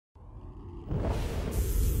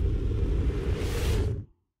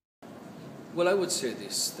Well, I would say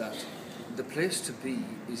this, that the place to be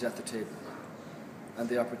is at the table, and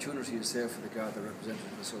the opportunity is there for the Gardai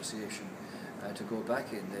Representative Association to go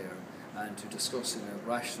back in there and to discuss in a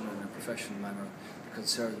rational and a professional manner the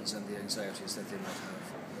concerns and the anxieties that they might have.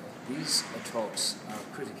 These talks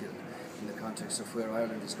are critical in the context of where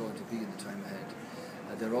Ireland is going to be in the time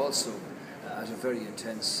ahead. They're also at a very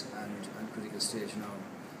intense and critical stage now,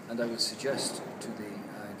 and I would suggest to the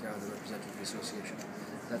Gardai Representative Association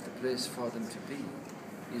that the place for them to be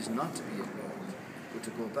is not to be ignored, but to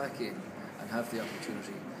go back in and have the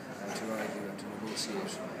opportunity to argue and to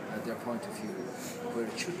negotiate their point of view where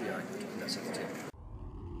it should be argued, and that's at the table.